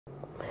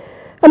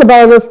And the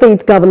Borno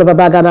State Governor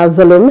Babagana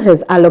Zulum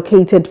has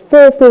allocated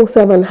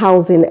 447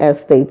 housing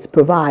estates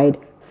provide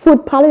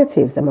food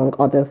palliatives, among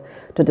others,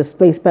 to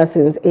displaced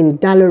persons in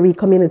Dalori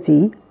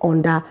community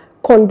under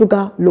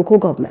Konduga local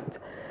government.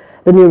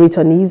 The new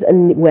returnees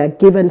were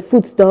given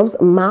foodstuffs,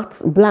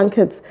 mats,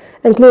 blankets,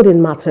 and clothing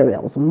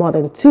materials. More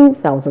than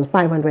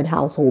 2,500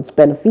 households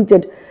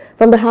benefited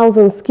from the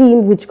housing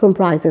scheme, which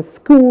comprises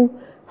school,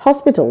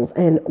 hospitals,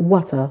 and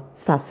water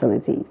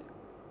facilities.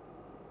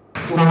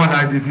 Former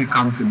IDP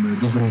camps in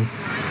Maiduguri,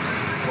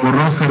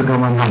 Borno State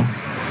government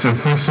has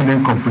successfully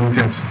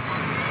completed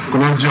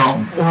closure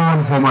of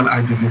all former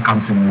IDP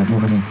camps in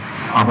Maiduguri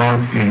about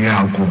a year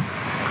ago.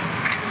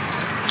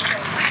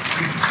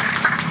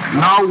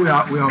 Now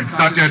we have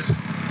started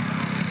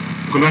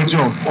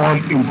closure of all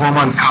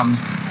informal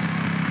camps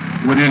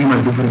within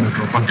Maiduguri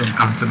Metropolitan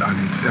Council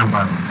and its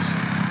environs.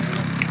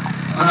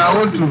 And I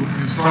want to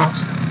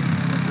instruct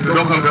the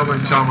local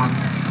government chairman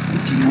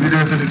to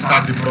immediately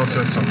start the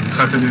process of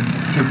resettling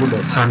people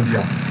of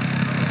Sandia.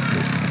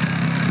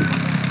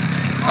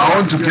 I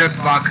want to get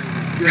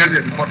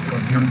a report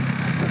from him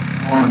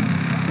on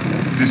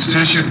the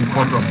situation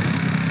report of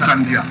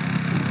Sandia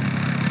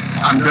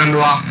and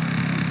Belwa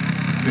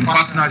in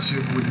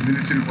partnership with the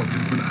Ministry for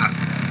People Act.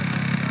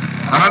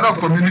 Another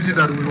community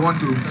that we want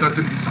to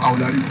resettle is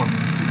Dalori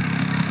community.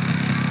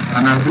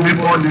 And I believe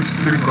all these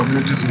three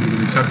communities will be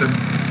resettled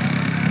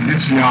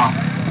this year,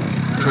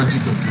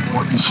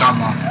 2024,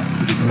 Ishama.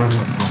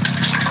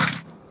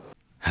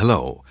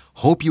 Hello,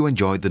 hope you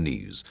enjoyed the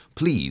news.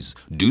 Please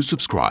do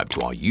subscribe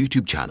to our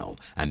YouTube channel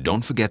and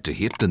don't forget to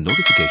hit the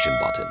notification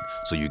button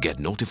so you get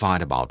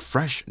notified about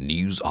fresh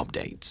news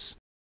updates.